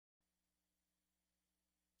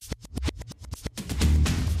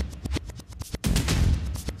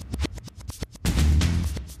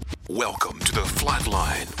Welcome to The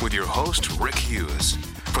Flatline with your host, Rick Hughes.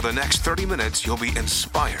 For the next 30 minutes, you'll be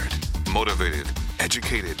inspired, motivated,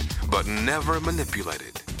 educated, but never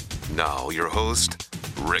manipulated. Now, your host,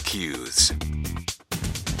 Rick Hughes.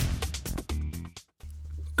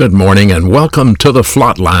 Good morning and welcome to The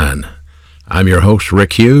Flatline. I'm your host,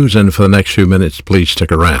 Rick Hughes, and for the next few minutes, please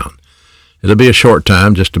stick around. It'll be a short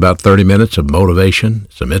time, just about 30 minutes of motivation,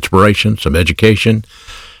 some inspiration, some education,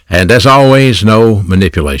 and as always, no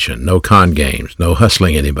manipulation, no con games, no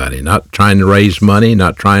hustling anybody, not trying to raise money,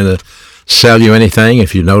 not trying to sell you anything.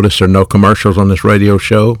 If you notice, there are no commercials on this radio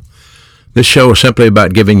show. This show is simply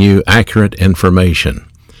about giving you accurate information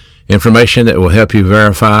that will help you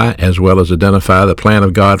verify as well as identify the plan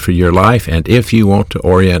of God for your life. And if you want to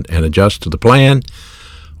orient and adjust to the plan,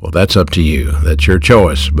 well, that's up to you. That's your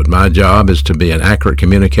choice. But my job is to be an accurate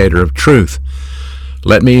communicator of truth.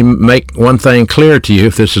 Let me make one thing clear to you.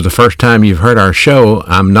 If this is the first time you've heard our show,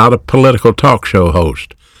 I'm not a political talk show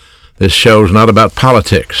host. This show is not about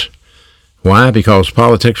politics. Why? Because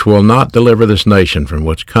politics will not deliver this nation from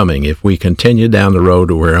what's coming if we continue down the road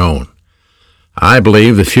that we're on. I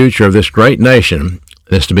believe the future of this great nation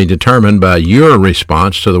is to be determined by your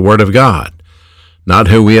response to the Word of God, not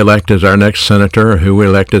who we elect as our next senator or who we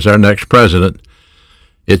elect as our next president.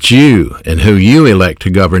 It's you and who you elect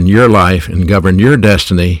to govern your life and govern your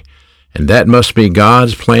destiny, and that must be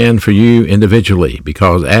God's plan for you individually,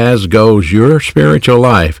 because as goes your spiritual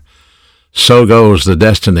life, so goes the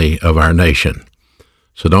destiny of our nation.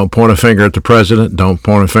 So don't point a finger at the president, don't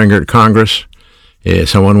point a finger at Congress.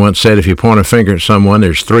 Someone once said if you point a finger at someone,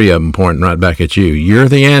 there's three of them pointing right back at you. You're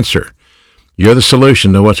the answer. You're the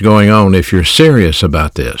solution to what's going on if you're serious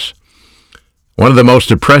about this. One of the most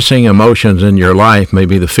depressing emotions in your life may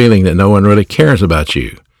be the feeling that no one really cares about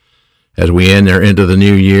you. As we enter into the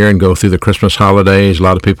new year and go through the Christmas holidays, a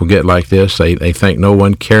lot of people get like this. They think no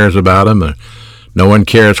one cares about them, or no one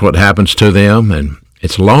cares what happens to them, and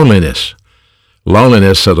it's loneliness.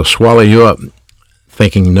 Loneliness that'll swallow you up,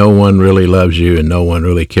 thinking no one really loves you and no one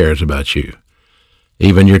really cares about you.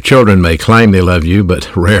 Even your children may claim they love you,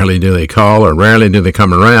 but rarely do they call or rarely do they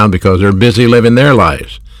come around because they're busy living their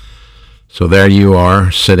lives. So there you are,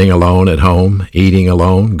 sitting alone at home, eating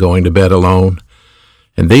alone, going to bed alone.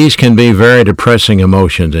 And these can be very depressing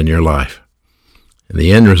emotions in your life. And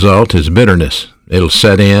the end result is bitterness. It'll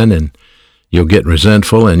set in and you'll get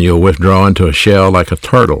resentful and you'll withdraw into a shell like a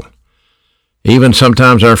turtle. Even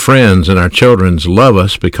sometimes our friends and our children love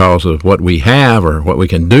us because of what we have or what we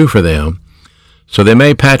can do for them. So they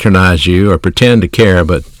may patronize you or pretend to care,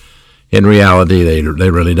 but in reality they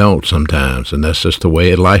really don't sometimes. And that's just the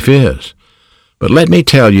way life is. But let me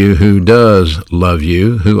tell you who does love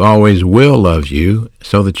you, who always will love you,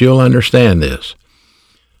 so that you'll understand this.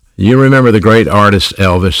 You remember the great artist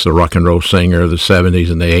Elvis, the rock and roll singer of the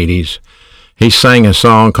 70s and the 80s. He sang a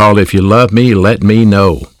song called If You Love Me, Let Me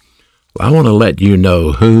Know. Well, I want to let you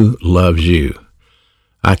know who loves you.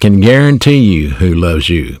 I can guarantee you who loves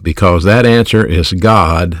you, because that answer is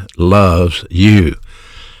God loves you.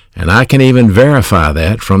 And I can even verify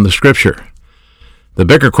that from the Scripture. The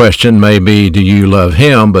bigger question may be, do you love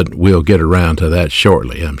Him? But we'll get around to that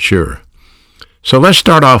shortly, I'm sure. So let's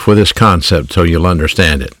start off with this concept so you'll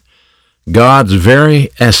understand it. God's very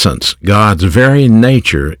essence, God's very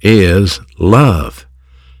nature is love.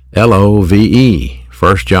 L-O-V-E.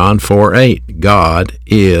 1 John 4:8. God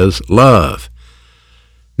is love.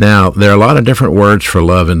 Now, there are a lot of different words for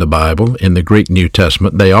love in the Bible. In the Greek New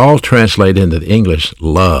Testament, they all translate into the English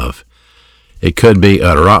love. It could be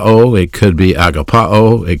arao, it could be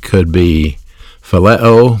agapao, it could be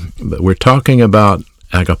phileo, but we're talking about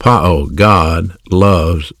agapao. God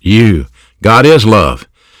loves you. God is love.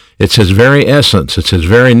 It's His very essence. It's His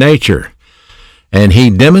very nature. And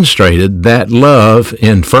He demonstrated that love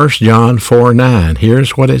in 1 John 4:9.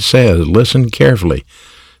 Here's what it says. Listen carefully.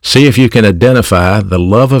 See if you can identify the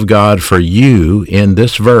love of God for you in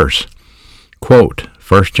this verse. Quote,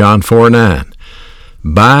 1 John 4:9.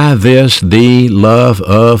 By this the love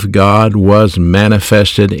of God was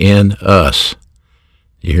manifested in us.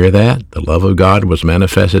 You hear that? The love of God was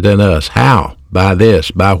manifested in us. How? By this.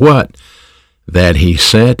 By what? That He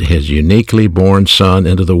sent His uniquely born Son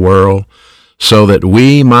into the world so that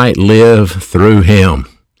we might live through Him.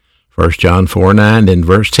 1 John 4:9 and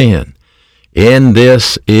verse 10. In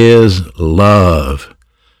this is love.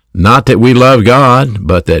 Not that we love God,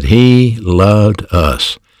 but that He loved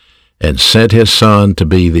us and sent His Son to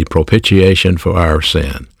be the propitiation for our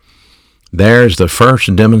sin. There's the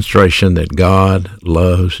first demonstration that God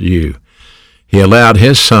loves you. He allowed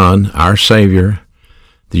His Son, our Savior,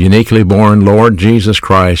 the uniquely born Lord Jesus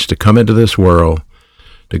Christ, to come into this world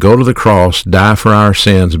to go to the cross, die for our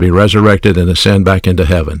sins, be resurrected, and ascend back into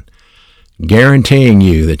heaven, guaranteeing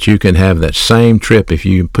you that you can have that same trip if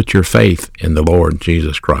you put your faith in the Lord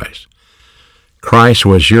Jesus Christ. Christ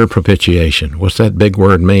was your propitiation. What's that big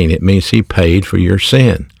word mean? It means he paid for your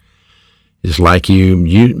sin. It's like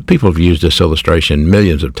people have used this illustration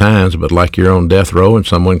millions of times, but like you're on death row and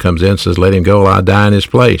someone comes in and says, let him go, I'll die in his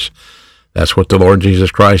place. That's what the Lord Jesus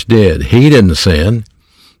Christ did. He didn't sin.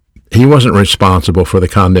 He wasn't responsible for the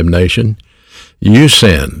condemnation. You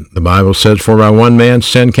sinned. The Bible says, for by one man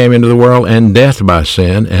sin came into the world, and death by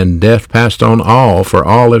sin, and death passed on all, for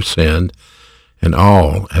all have sinned, and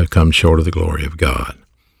all have come short of the glory of God.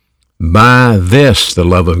 By this the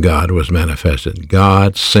love of God was manifested.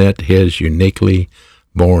 God sent his uniquely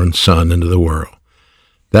born Son into the world.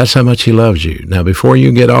 That's how much he loves you. Now, before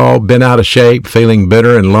you get all bent out of shape, feeling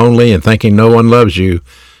bitter and lonely and thinking no one loves you,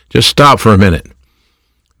 just stop for a minute.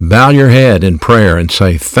 Bow your head in prayer and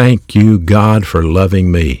say, thank you, God, for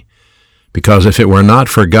loving me. Because if it were not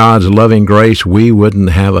for God's loving grace, we wouldn't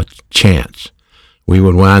have a chance. We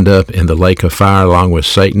would wind up in the lake of fire along with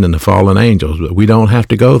Satan and the fallen angels, but we don't have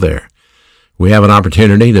to go there. We have an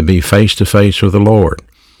opportunity to be face to face with the Lord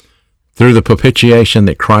through the propitiation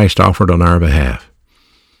that Christ offered on our behalf.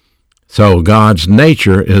 So God's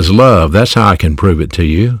nature is love. That's how I can prove it to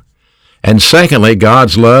you. And secondly,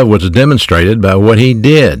 God's love was demonstrated by what he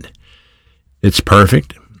did. It's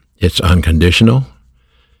perfect. It's unconditional.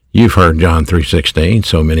 You've heard John 3:16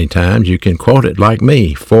 so many times, you can quote it like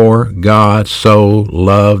me. For God so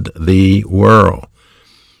loved the world.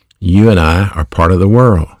 You and I are part of the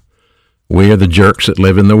world. We are the jerks that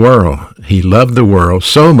live in the world. He loved the world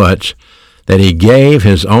so much that he gave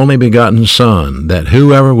his only begotten Son, that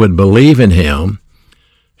whoever would believe in him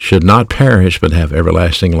should not perish but have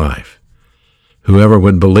everlasting life. Whoever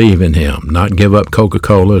would believe in him, not give up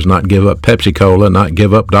Coca-Colas, not give up Pepsi-Cola, not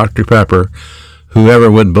give up Dr. Pepper. Whoever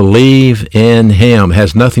would believe in him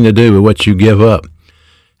has nothing to do with what you give up,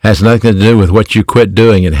 has nothing to do with what you quit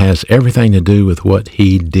doing. It has everything to do with what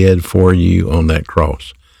he did for you on that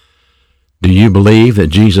cross. Do you believe that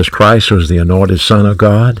Jesus Christ was the anointed Son of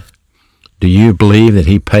God? Do you believe that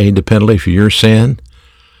he paid the penalty for your sin?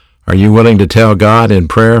 Are you willing to tell God in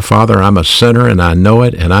prayer, Father, I'm a sinner and I know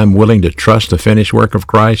it, and I'm willing to trust the finished work of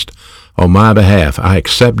Christ on my behalf. I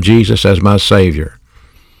accept Jesus as my Savior.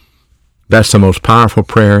 That's the most powerful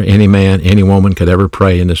prayer any man, any woman could ever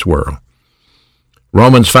pray in this world.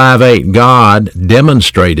 Romans 5:8, God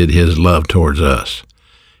demonstrated his love towards us,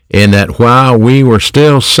 in that while we were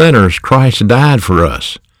still sinners, Christ died for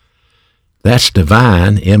us. That's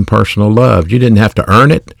divine, impersonal love. You didn't have to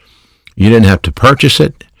earn it. You didn't have to purchase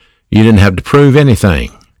it. You didn't have to prove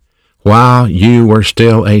anything. While you were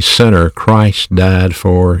still a sinner, Christ died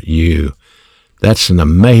for you. That's an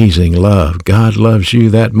amazing love. God loves you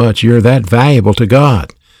that much. You're that valuable to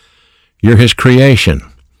God. You're his creation.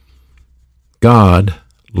 God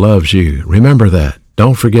loves you. Remember that.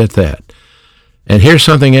 Don't forget that. And here's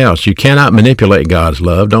something else. You cannot manipulate God's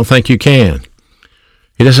love. Don't think you can.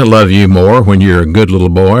 He doesn't love you more when you're a good little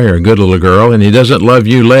boy or a good little girl, and he doesn't love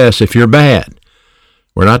you less if you're bad.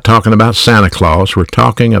 We're not talking about Santa Claus. We're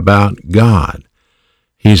talking about God.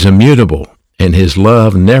 He's immutable, and his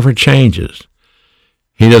love never changes.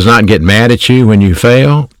 He does not get mad at you when you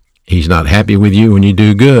fail. He's not happy with you when you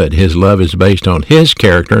do good. His love is based on his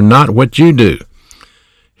character, not what you do.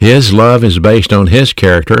 His love is based on his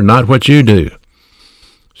character, not what you do.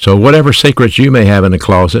 So whatever secrets you may have in the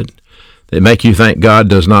closet that make you think God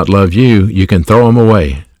does not love you, you can throw them away.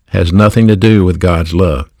 It has nothing to do with God's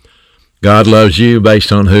love. God loves you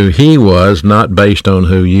based on who he was, not based on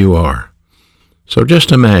who you are. So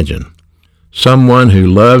just imagine someone who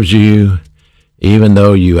loves you even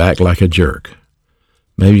though you act like a jerk.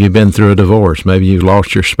 Maybe you've been through a divorce. Maybe you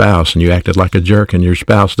lost your spouse and you acted like a jerk and your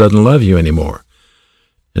spouse doesn't love you anymore.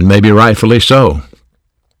 And maybe rightfully so.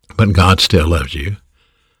 But God still loves you.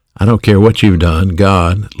 I don't care what you've done.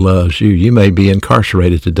 God loves you. You may be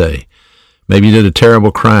incarcerated today. Maybe you did a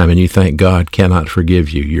terrible crime and you think God cannot forgive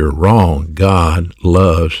you. You're wrong. God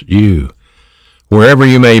loves you. Wherever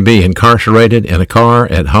you may be, incarcerated, in a car,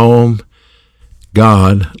 at home,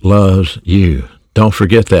 God loves you. Don't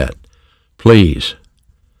forget that. Please.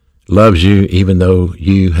 Loves you even though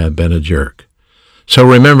you have been a jerk. So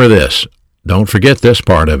remember this. Don't forget this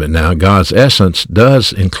part of it now. God's essence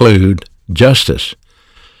does include justice.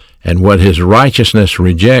 And what his righteousness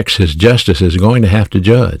rejects, his justice is going to have to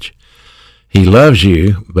judge. He loves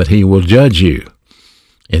you, but he will judge you.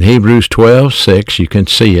 In Hebrews 12:6, you can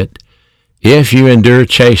see it. If you endure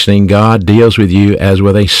chastening, God deals with you as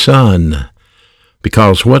with a son.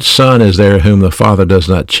 Because what son is there whom the Father does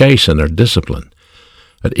not chasten or discipline?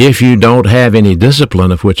 But if you don't have any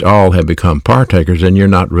discipline of which all have become partakers, then you're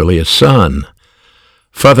not really a son.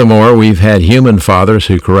 Furthermore, we've had human fathers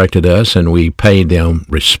who corrected us, and we paid them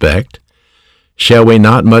respect. Shall we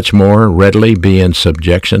not much more readily be in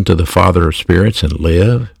subjection to the Father of spirits and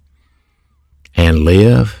live? And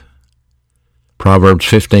live? Proverbs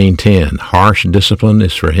 15:10, harsh discipline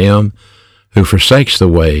is for him who forsakes the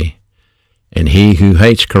way, and he who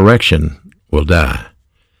hates correction will die.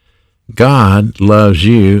 God loves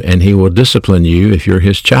you, and he will discipline you if you're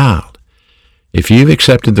his child. If you've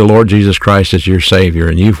accepted the Lord Jesus Christ as your Savior,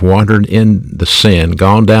 and you've wandered in the sin,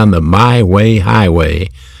 gone down the my way highway,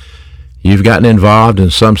 you've gotten involved in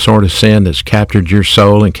some sort of sin that's captured your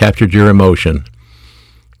soul and captured your emotion,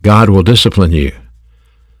 God will discipline you.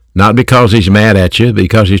 Not because he's mad at you,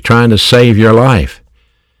 because he's trying to save your life.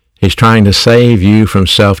 He's trying to save you from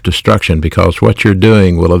self-destruction, because what you're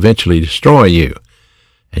doing will eventually destroy you.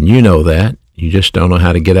 And you know that. You just don't know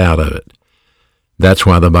how to get out of it. That's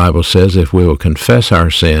why the Bible says if we will confess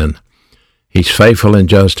our sin, he's faithful and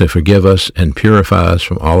just to forgive us and purify us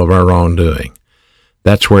from all of our wrongdoing.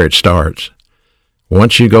 That's where it starts.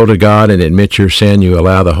 Once you go to God and admit your sin, you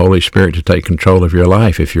allow the Holy Spirit to take control of your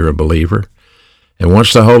life if you're a believer. And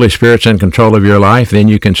once the Holy Spirit's in control of your life, then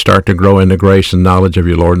you can start to grow in the grace and knowledge of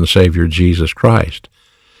your Lord and Savior Jesus Christ.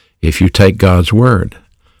 If you take God's Word,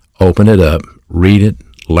 open it up, read it,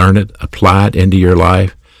 learn it, apply it into your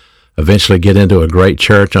life, eventually get into a great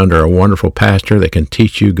church under a wonderful pastor that can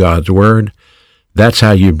teach you God's Word. That's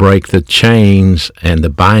how you break the chains and the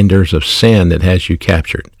binders of sin that has you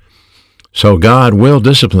captured. So God will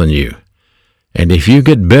discipline you. And if you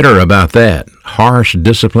get bitter about that, harsh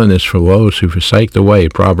discipline is for those who forsake the way,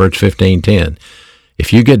 Proverbs 15:10.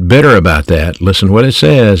 If you get bitter about that, listen what it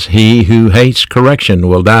says, he who hates correction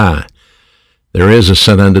will die. There is a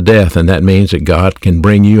sin unto death, and that means that God can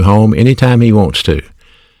bring you home anytime he wants to.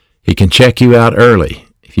 He can check you out early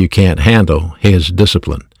if you can't handle his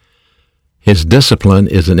discipline. His discipline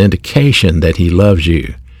is an indication that he loves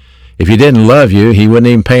you. If he didn't love you, he wouldn't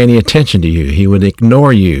even pay any attention to you. He would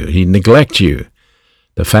ignore you. He'd neglect you.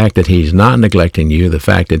 The fact that he's not neglecting you, the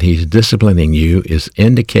fact that he's disciplining you is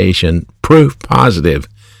indication, proof positive.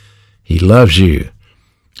 He loves you.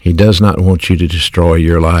 He does not want you to destroy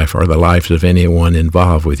your life or the lives of anyone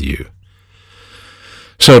involved with you.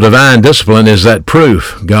 So divine discipline is that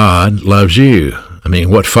proof God loves you. I mean,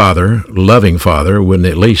 what father, loving father, wouldn't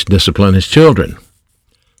at least discipline his children?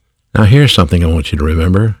 Now here's something I want you to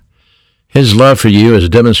remember. His love for you is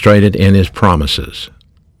demonstrated in his promises.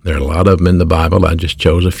 There are a lot of them in the Bible. I just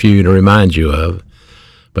chose a few to remind you of.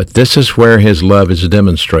 But this is where his love is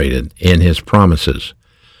demonstrated, in his promises.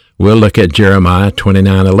 We'll look at Jeremiah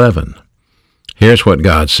 29:11. Here's what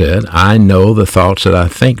God said, I know the thoughts that I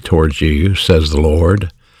think towards you, says the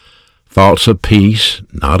Lord, thoughts of peace,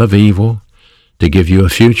 not of evil, to give you a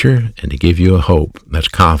future and to give you a hope. That's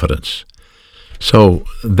confidence. So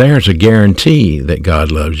there's a guarantee that God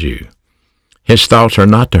loves you. His thoughts are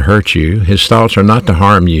not to hurt you. His thoughts are not to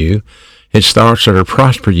harm you. His thoughts are to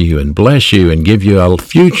prosper you and bless you and give you a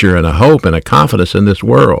future and a hope and a confidence in this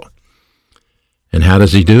world. And how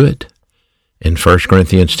does he do it? In 1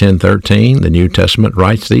 Corinthians 10:13, the New Testament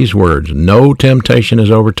writes these words, no temptation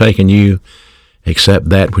has overtaken you except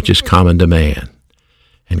that which is common to man.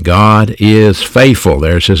 And God is faithful.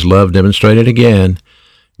 There's his love demonstrated again.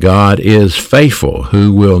 God is faithful,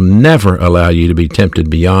 who will never allow you to be tempted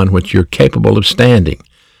beyond what you're capable of standing.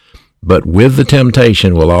 But with the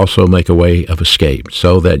temptation will also make a way of escape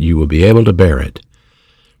so that you will be able to bear it.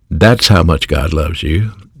 That's how much God loves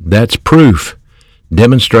you. That's proof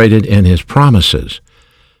demonstrated in his promises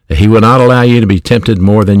that he will not allow you to be tempted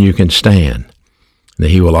more than you can stand, that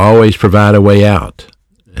he will always provide a way out.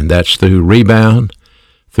 And that's through rebound,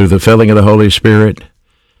 through the filling of the Holy Spirit,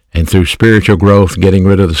 and through spiritual growth, getting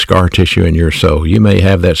rid of the scar tissue in your soul. You may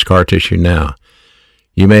have that scar tissue now.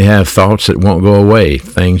 You may have thoughts that won't go away,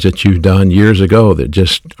 things that you've done years ago that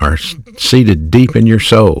just are seated deep in your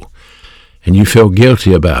soul, and you feel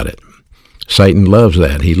guilty about it. Satan loves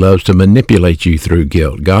that. He loves to manipulate you through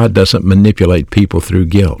guilt. God doesn't manipulate people through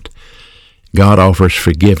guilt. God offers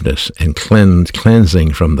forgiveness and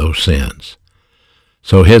cleansing from those sins.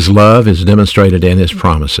 So his love is demonstrated in his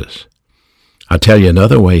promises. I'll tell you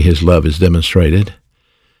another way his love is demonstrated.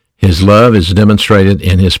 His love is demonstrated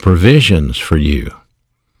in his provisions for you.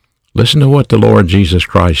 Listen to what the Lord Jesus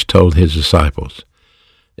Christ told his disciples.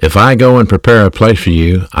 If I go and prepare a place for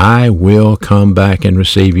you, I will come back and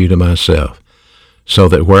receive you to myself, so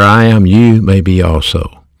that where I am, you may be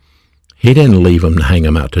also. He didn't leave them to hang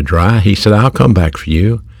them out to dry. He said, I'll come back for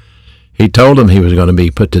you. He told them he was going to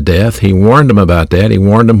be put to death. He warned them about that. He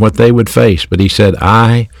warned them what they would face. But he said,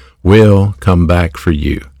 I will come back for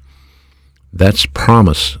you. That's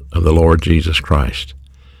promise of the Lord Jesus Christ.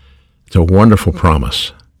 It's a wonderful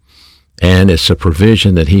promise. And it's a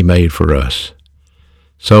provision that he made for us.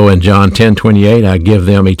 So in John 10:28, I give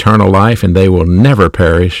them eternal life, and they will never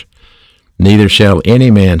perish, neither shall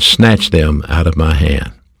any man snatch them out of my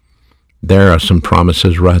hand. There are some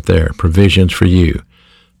promises right there, provisions for you.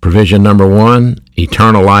 Provision number 1,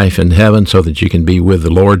 eternal life in heaven so that you can be with the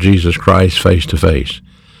Lord Jesus Christ face to face.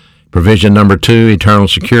 Provision number 2, eternal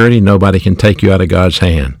security. Nobody can take you out of God's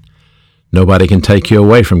hand. Nobody can take you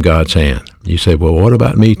away from God's hand. You say, well, what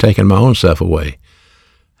about me taking my own self away?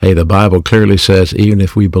 Hey, the Bible clearly says, even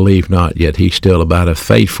if we believe not, yet he's still abideth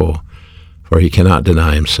faithful, for he cannot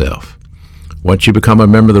deny himself. Once you become a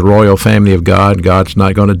member of the royal family of God, God's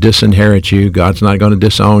not going to disinherit you. God's not going to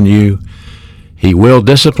disown you. He will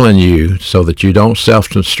discipline you so that you don't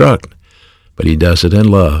self-destruct, but he does it in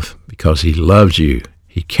love because he loves you.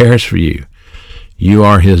 He cares for you. You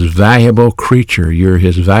are his valuable creature. You're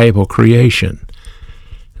his valuable creation.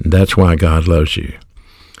 And that's why God loves you.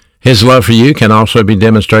 His love for you can also be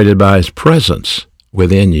demonstrated by his presence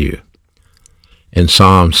within you. In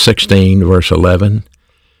Psalm 16, verse 11,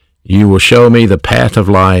 you will show me the path of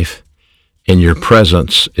life, and your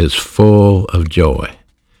presence is full of joy.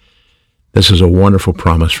 This is a wonderful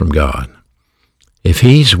promise from God. If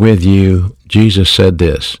he's with you, Jesus said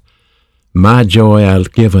this, my joy I'll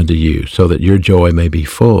give unto you, so that your joy may be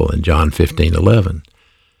full, in John 15:11.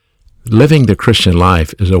 Living the Christian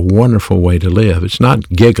life is a wonderful way to live. It's not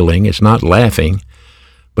giggling, it's not laughing,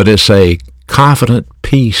 but it's a confident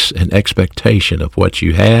peace and expectation of what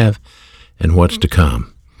you have and what's to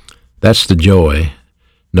come. That's the joy.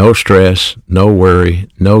 No stress, no worry,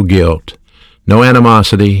 no guilt, no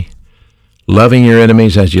animosity, loving your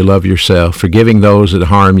enemies as you love yourself, forgiving those that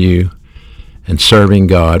harm you, and serving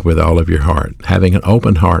God with all of your heart, having an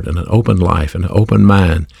open heart and an open life and an open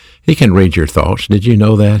mind. He can read your thoughts. Did you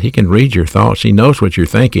know that? He can read your thoughts. He knows what you're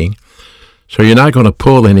thinking. So you're not going to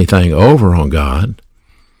pull anything over on God.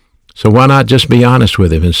 So why not just be honest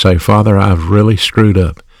with him and say, Father, I've really screwed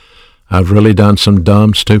up. I've really done some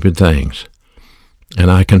dumb, stupid things.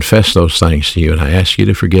 And I confess those things to you, and I ask you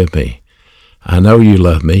to forgive me. I know you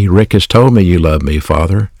love me. Rick has told me you love me,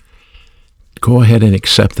 Father. Go ahead and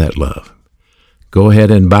accept that love. Go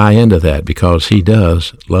ahead and buy into that because he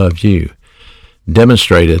does love you,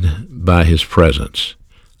 demonstrated by his presence.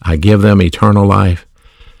 I give them eternal life,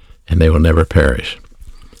 and they will never perish.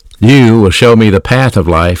 You will show me the path of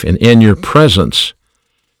life, and in your presence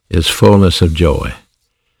is fullness of joy.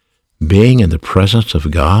 Being in the presence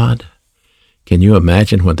of God, can you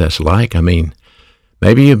imagine what that's like? I mean,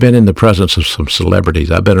 maybe you've been in the presence of some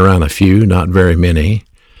celebrities. I've been around a few, not very many.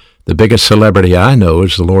 The biggest celebrity I know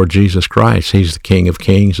is the Lord Jesus Christ. He's the King of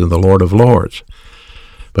Kings and the Lord of Lords.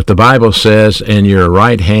 But the Bible says, in your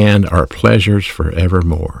right hand are pleasures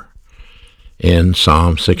forevermore. In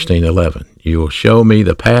Psalm 16:11, you will show me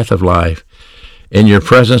the path of life. In your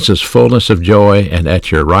presence is fullness of joy, and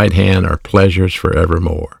at your right hand are pleasures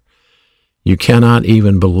forevermore. You cannot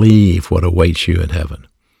even believe what awaits you in heaven.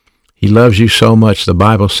 He loves you so much, the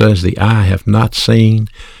Bible says, the eye have not seen,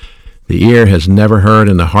 the ear has never heard,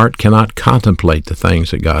 and the heart cannot contemplate the things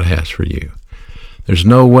that God has for you. There's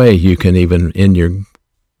no way you can even, in your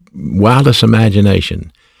wildest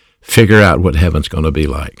imagination, figure out what heaven's going to be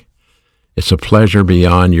like. It's a pleasure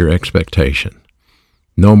beyond your expectation.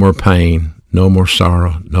 No more pain, no more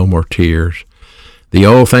sorrow, no more tears. The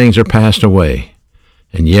old things are passed away.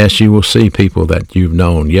 And yes, you will see people that you've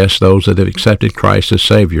known. Yes, those that have accepted Christ as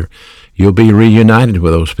Savior. You'll be reunited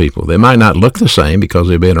with those people. They might not look the same because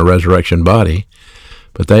they'll be in a resurrection body,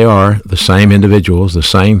 but they are the same individuals, the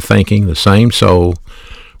same thinking, the same soul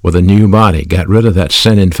with a new body. Got rid of that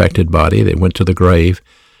sin-infected body that went to the grave,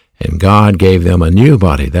 and God gave them a new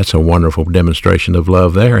body. That's a wonderful demonstration of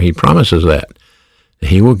love there. He promises that.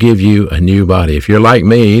 He will give you a new body. If you're like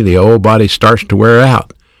me, the old body starts to wear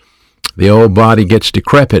out. The old body gets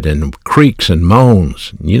decrepit and creaks and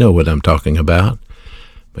moans. You know what I'm talking about.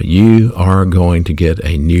 But you are going to get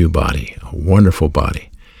a new body, a wonderful body,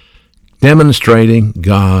 demonstrating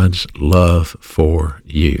God's love for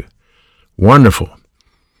you. Wonderful.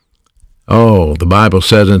 Oh, the Bible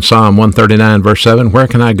says in Psalm 139, verse 7, where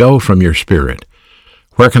can I go from your spirit?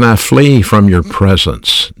 Where can I flee from your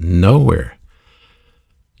presence? Nowhere.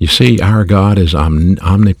 You see, our God is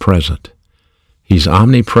omnipresent. He's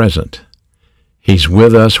omnipresent. He's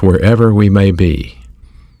with us wherever we may be.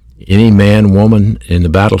 Any man, woman in the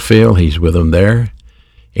battlefield, he's with them there.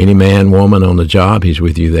 Any man, woman on the job, he's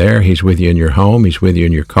with you there. He's with you in your home. He's with you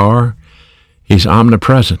in your car. He's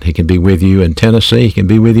omnipresent. He can be with you in Tennessee. He can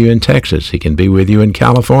be with you in Texas. He can be with you in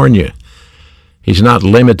California. He's not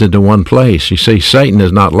limited to one place. You see, Satan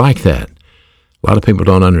is not like that. A lot of people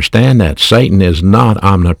don't understand that. Satan is not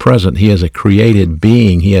omnipresent. He is a created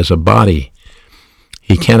being. He has a body.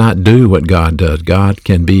 He cannot do what God does. God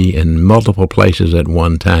can be in multiple places at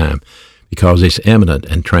one time because he's immanent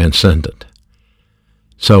and transcendent.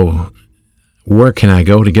 So where can I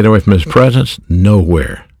go to get away from his presence?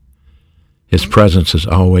 Nowhere. His presence is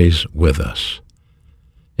always with us.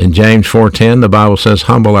 In James 4:10, the Bible says,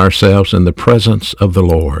 humble ourselves in the presence of the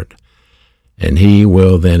Lord, and he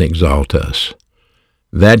will then exalt us.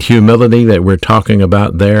 That humility that we're talking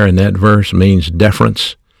about there in that verse means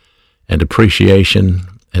deference and appreciation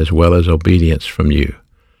as well as obedience from you.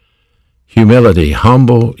 Humility,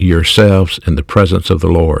 humble yourselves in the presence of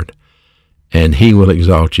the Lord, and he will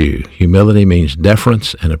exalt you. Humility means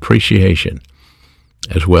deference and appreciation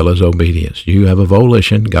as well as obedience. You have a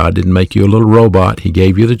volition. God didn't make you a little robot. He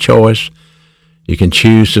gave you the choice. You can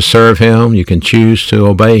choose to serve him. You can choose to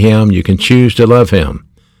obey him. You can choose to love him.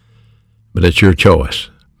 But it's your choice.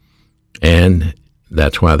 And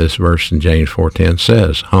that's why this verse in James 4:10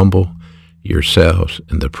 says, humble yourselves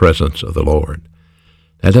in the presence of the Lord.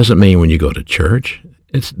 That doesn't mean when you go to church.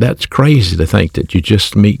 That's crazy to think that you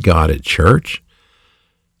just meet God at church.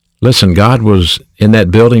 Listen, God was in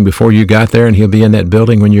that building before you got there, and he'll be in that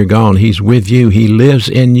building when you're gone. He's with you. He lives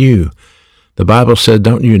in you. The Bible said,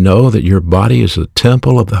 don't you know that your body is the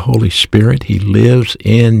temple of the Holy Spirit? He lives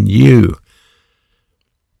in you.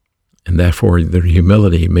 And therefore, the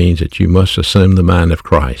humility means that you must assume the mind of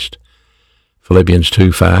Christ. Philippians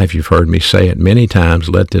 2:5, you've heard me say it many times,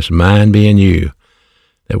 let this mind be in you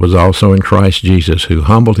that was also in Christ Jesus, who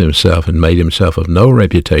humbled himself and made himself of no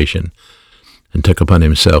reputation, and took upon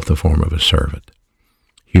himself the form of a servant.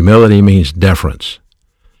 Humility means deference.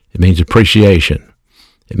 It means appreciation.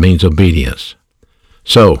 It means obedience.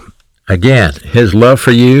 So, again, his love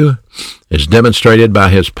for you is demonstrated by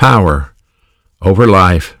his power over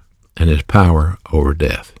life and his power over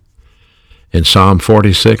death. In Psalm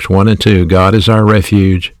 46:1-2, God is our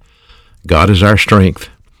refuge. God is our strength.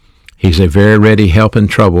 He's a very ready help in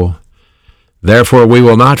trouble. Therefore we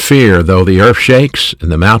will not fear, though the earth shakes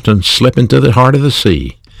and the mountains slip into the heart of the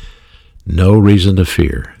sea. No reason to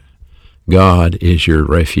fear. God is your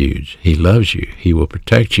refuge. He loves you. He will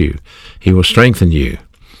protect you. He will strengthen you.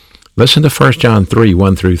 Listen to 1 John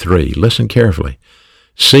 3:1-3. Listen carefully.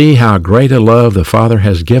 See how great a love the Father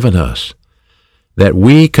has given us, that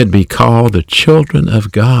we could be called the children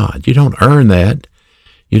of God. You don't earn that.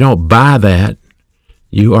 You don't buy that.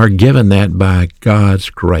 You are given that by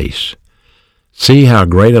God's grace. See how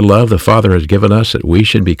great a love the Father has given us that we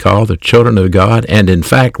should be called the children of God, and in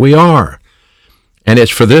fact we are. And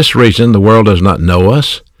it's for this reason the world does not know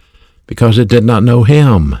us, because it did not know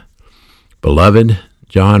him. Beloved,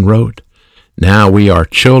 John wrote, now we are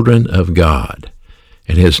children of God.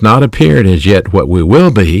 It has not appeared as yet what we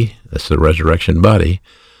will be, that's the resurrection body,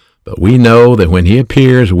 but we know that when he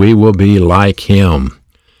appears we will be like him,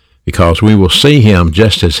 because we will see him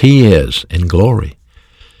just as he is in glory.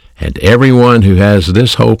 And everyone who has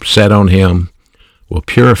this hope set on him will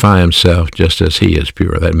purify himself just as he is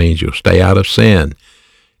pure. That means you'll stay out of sin.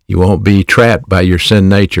 You won't be trapped by your sin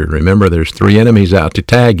nature. Remember, there's three enemies out to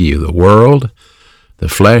tag you: the world, the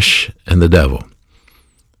flesh, and the devil.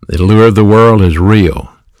 The lure of the world is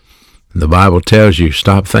real. And the Bible tells you,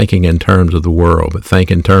 stop thinking in terms of the world, but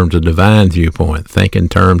think in terms of divine viewpoint. Think in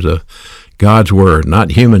terms of God's word,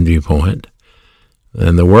 not human viewpoint.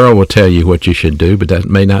 And the world will tell you what you should do, but that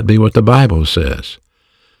may not be what the Bible says.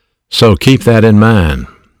 So keep that in mind.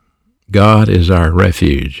 God is our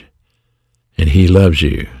refuge, and he loves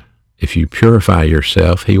you. If you purify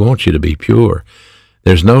yourself, he wants you to be pure.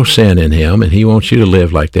 There's no sin in him, and he wants you to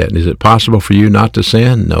live like that. And is it possible for you not to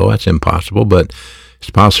sin? No, that's impossible, but it's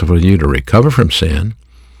possible for you to recover from sin.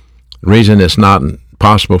 The reason it's not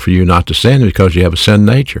possible for you not to sin is because you have a sin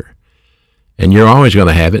nature. And you're always going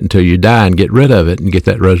to have it until you die and get rid of it and get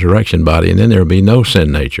that resurrection body, and then there will be no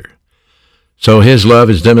sin nature. So his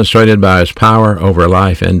love is demonstrated by his power over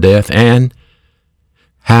life and death. And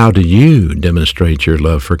how do you demonstrate your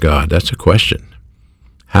love for God? That's a question.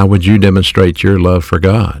 How would you demonstrate your love for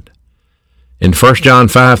God? In 1 John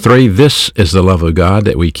 5:3, this is the love of God,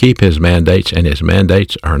 that we keep his mandates, and his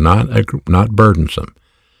mandates are not burdensome.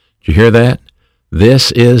 Did you hear that?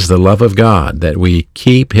 This is the love of God, that we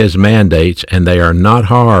keep his mandates, and they are not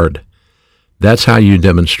hard. That's how you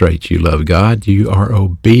demonstrate you love God. You are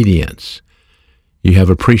obedience. You have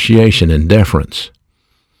appreciation and deference.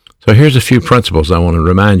 So here's a few principles I want to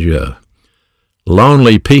remind you of.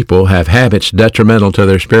 Lonely people have habits detrimental to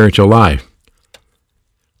their spiritual life.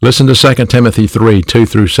 Listen to 2 Timothy 3, 2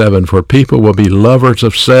 through 7. For people will be lovers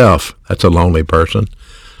of self. That's a lonely person.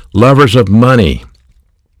 Lovers of money.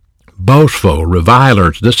 Boastful,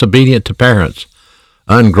 revilers, disobedient to parents.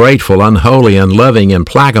 Ungrateful, unholy, unloving,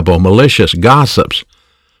 implacable, malicious, gossips.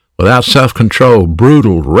 Without self-control,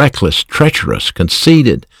 brutal, reckless, treacherous,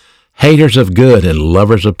 conceited, haters of good, and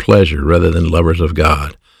lovers of pleasure rather than lovers of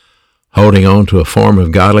God. Holding on to a form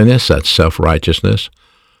of godliness, that's self-righteousness.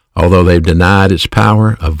 Although they've denied its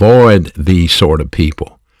power, avoid these sort of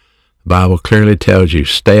people. The Bible clearly tells you,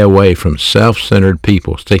 stay away from self-centered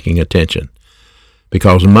people seeking attention.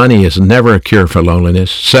 Because money is never a cure for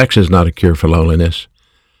loneliness. Sex is not a cure for loneliness.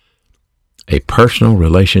 A personal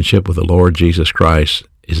relationship with the Lord Jesus Christ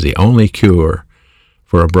is the only cure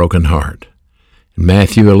for a broken heart. In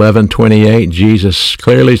Matthew 11:28, Jesus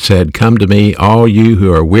clearly said, "Come to me, all you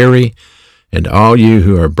who are weary, and all you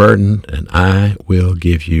who are burdened, and I will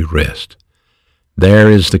give you rest." There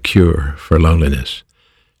is the cure for loneliness.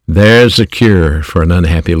 There's the cure for an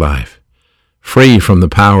unhappy life. Free from the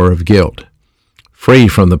power of guilt. Free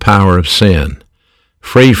from the power of sin.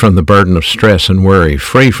 Free from the burden of stress and worry.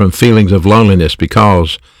 Free from feelings of loneliness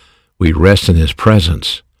because we rest in His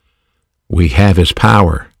presence. We have His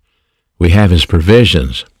power. We have His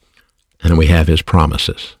provisions. And we have His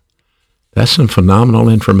promises. That's some phenomenal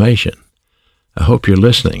information. I hope you're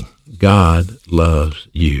listening. God loves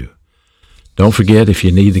you. Don't forget, if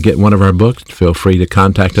you need to get one of our books, feel free to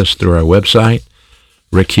contact us through our website,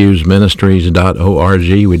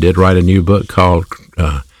 rickhughesministries.org. We did write a new book called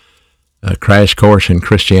A Crash Course in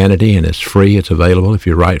Christianity, and it's free. It's available if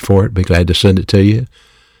you write for it. Be glad to send it to you.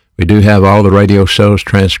 We do have all the radio shows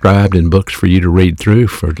transcribed in books for you to read through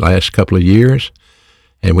for the last couple of years.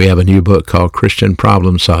 And we have a new book called Christian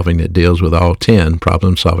Problem Solving that deals with all 10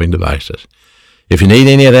 problem-solving devices. If you need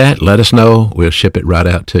any of that, let us know. We'll ship it right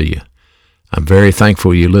out to you. I'm very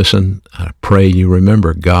thankful you listen. I pray you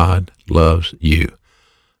remember God loves you.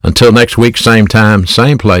 Until next week, same time,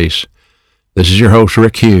 same place, this is your host,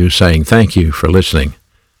 Rick Hughes, saying thank you for listening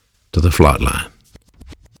to The Flatline.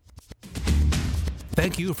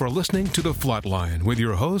 Thank you for listening to The Flatline with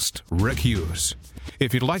your host, Rick Hughes.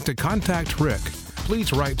 If you'd like to contact Rick,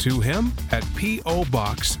 please write to him at P.O.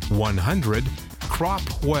 Box 100,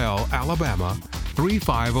 Cropwell, Alabama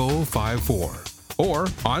 35054, or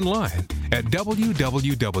online at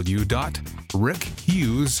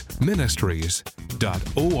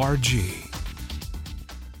www.rickhughesministries.org.